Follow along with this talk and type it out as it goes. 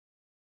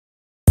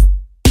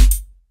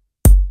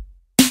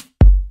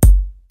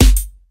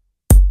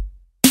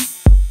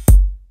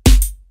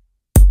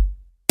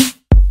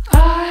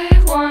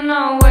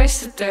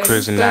wasted day.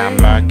 Cruising down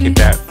Merky,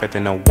 Deptford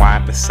in a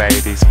white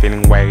Mercedes,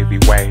 feeling wavy,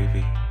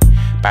 wavy.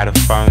 By the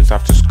phones,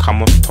 I've just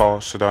come off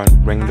tour, so don't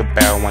ring the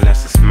bell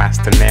unless it's mass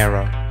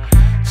dinero.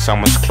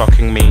 Someone's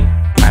clocking me,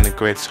 man the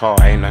grid's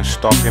hot, ain't no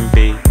stopping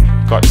B.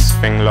 Got this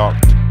thing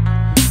locked,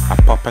 I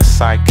pop a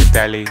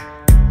psychedelic.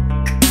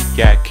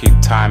 Yeah, keep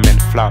time in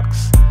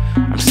flux.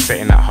 I'm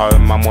sitting at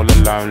home, I'm all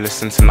alone,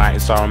 listening to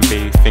 90s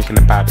R&B, thinking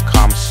about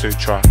the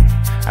Sutra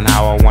and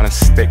how I wanna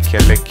stick ya,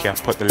 lick ya,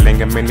 put the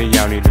lingham in the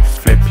yoni, then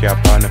flip ya,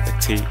 bona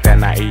petite,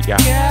 then I eat ya.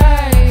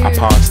 I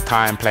pass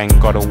time playing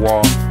God of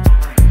War.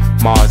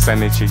 Mars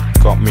energy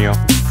got me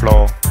off the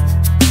floor.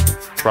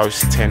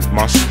 Roast tint,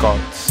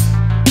 mascots.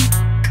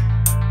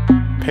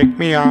 Pick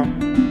me up,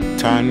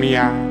 turn me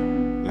out,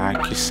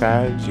 like you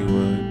said you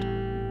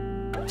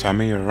would. Turn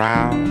me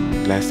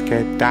around, let's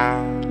get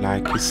down,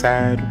 like you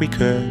said we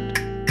could.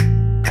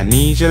 I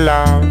need your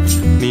love,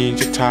 need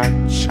your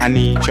touch, I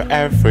need your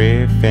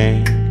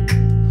everything.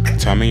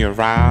 Turn me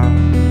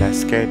around,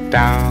 let's get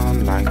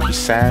down, like you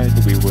said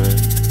we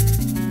would.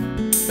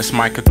 Let's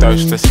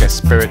microdose, let's get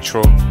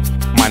spiritual.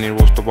 Money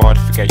rules the world,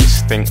 forget your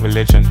stink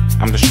religion.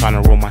 I'm just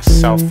trying to rule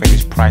myself in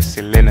these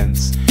pricey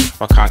linens,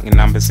 while counting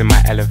numbers in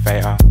my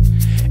elevator.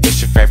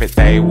 It's your favourite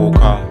day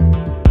walker.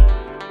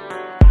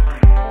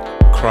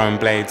 Chrome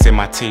blades in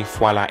my teeth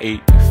while I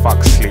eat.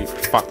 Fuck sleep,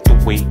 fuck the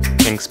week.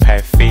 Kings pay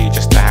a fee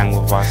just to hang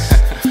with us.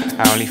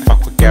 I only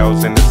fuck with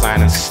girls in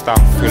design and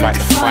stuff who like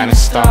the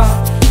finest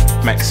stuff.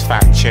 Mex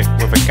fat chick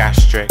with a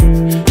gastric.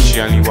 She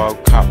only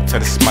woke up to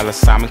the smell of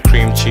salmon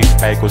cream cheese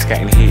bagels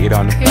getting heated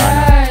on the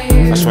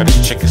burner. I swear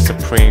this chick is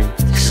supreme,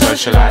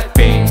 socialite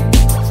being.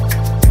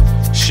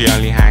 She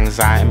only hangs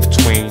out in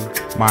between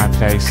my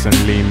place and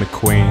Lee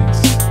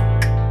McQueen's.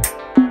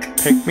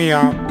 Pick me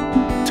up,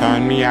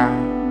 turn me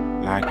out,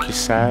 like you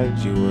said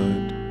you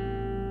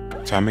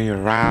would. Turn me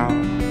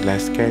around,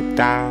 let's get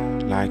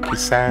down, like you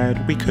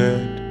said we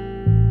could.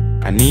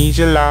 I need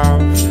your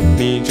love,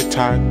 need your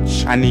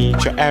touch, I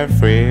need your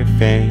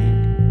everything.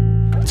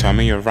 Turn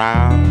me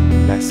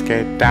around, let's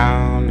get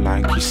down,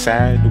 like you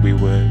said we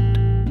would.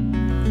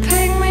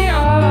 Pick me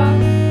up,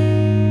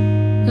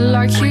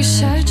 like you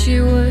said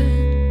you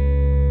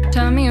would.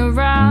 Turn me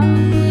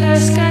around,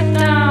 let's get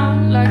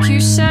down, like you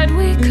said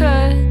we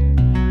could.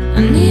 I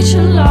need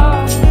your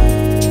love,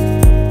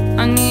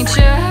 I need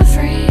your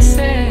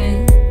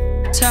everything.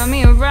 Turn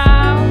me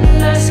around,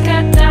 let's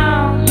get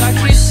down, like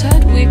you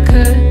said we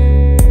could.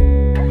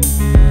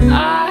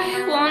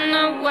 I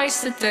wanna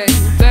waste the day,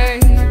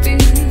 baby.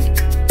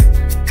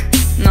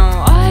 No,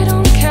 I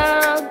don't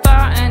care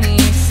about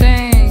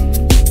anything.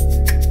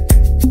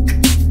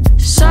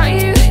 Saw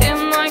you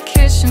in my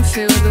kitchen,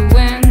 feel the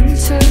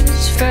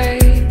winter's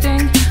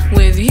fading.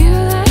 With you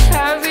the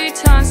heavy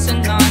turns to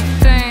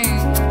nothing.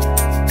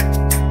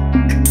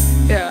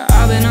 Yeah,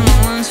 I've been on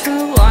my ones for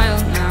a while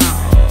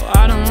now.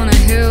 I don't wanna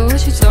hear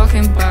what you're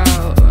talking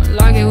about.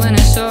 Like it when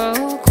it's so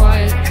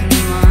quiet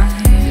in my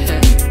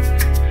head.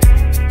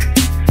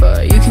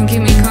 But you can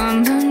keep me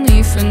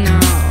company for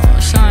now.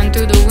 Shine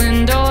through the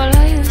window, I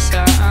lay the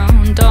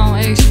sound. Don't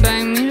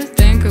expect me to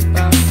think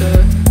about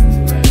the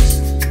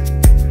rest.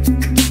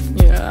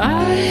 Yeah,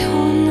 I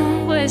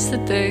wanna waste the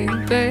day,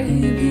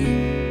 baby.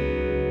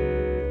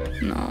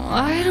 No,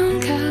 I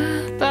don't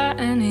care about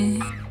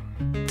anything.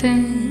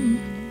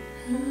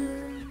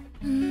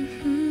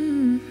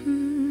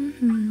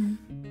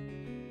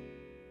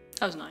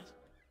 That was nice.